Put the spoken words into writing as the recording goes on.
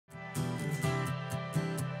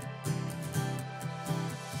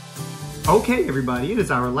Okay, everybody, it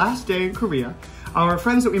is our last day in Korea. Our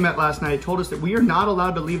friends that we met last night told us that we are not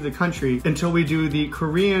allowed to leave the country until we do the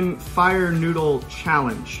Korean Fire Noodle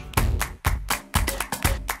Challenge.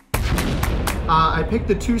 I picked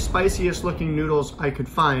the 2 spiciest looking noodles I could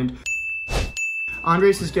find.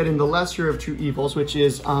 Andres is getting the lesser of 2 evils, which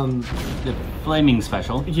is the flaming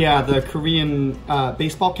special. Yeah, the Korean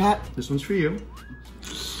baseball cat. This one's for you.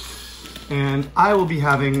 And I will be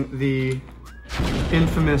having the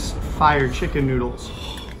infamous fire chicken noodles,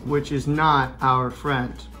 which is not our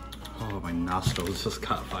friend. Oh, my nostrils just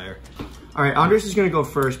caught fire. All right, Andres is gonna go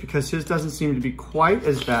first because his doesn't seem to be quite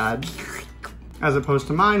as bad as opposed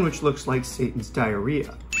to mine, which looks like Satan's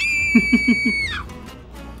diarrhea.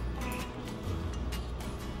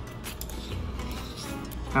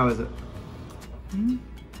 How is it?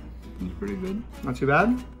 It's pretty good. Not too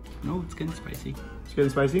bad? No, it's getting spicy. It's getting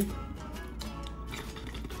spicy?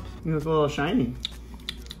 It's a little shiny.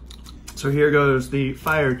 So here goes the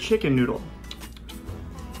fire chicken noodle.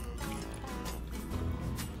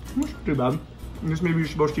 Not too bad. I guess maybe you're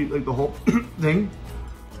supposed to eat like the whole thing.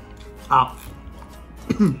 Ah.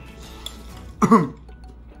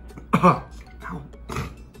 Ow.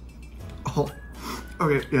 Oh.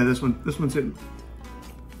 Okay, yeah, this one's in.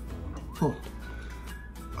 Oh.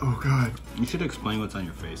 Oh God. You should explain what's on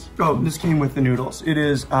your face. Oh, this came with the noodles. It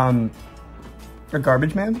is a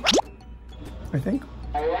garbage man, I think.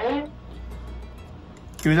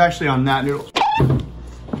 It was actually on that noodle.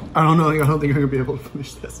 I don't think I'm gonna be able to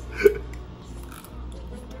finish this.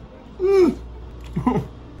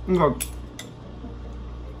 Okay.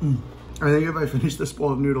 I think if I finish this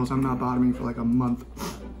bowl of noodles, I'm not bottoming for like a month.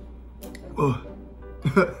 Oh.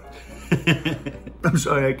 I'm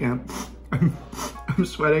sorry, I can't. I'm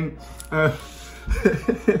sweating.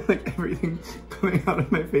 Like everything coming out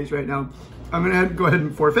of my face right now. I'm gonna go ahead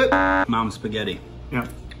and forfeit. Mom spaghetti. Yeah.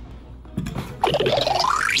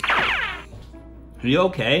 Are you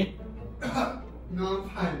okay? No, I'm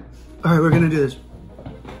fine. All right, we're gonna do this.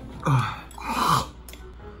 Oh.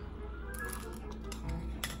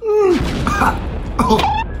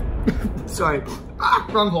 Sorry.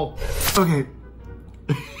 Wrong hole. Okay.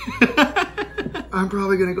 I'm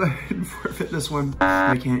probably gonna go ahead and forfeit this one.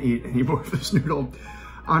 I can't eat any more of this noodle.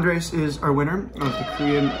 Andres is our winner of the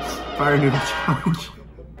Korean Fire Noodle Challenge.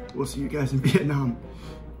 We'll see you guys in Vietnam.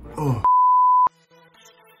 Oh.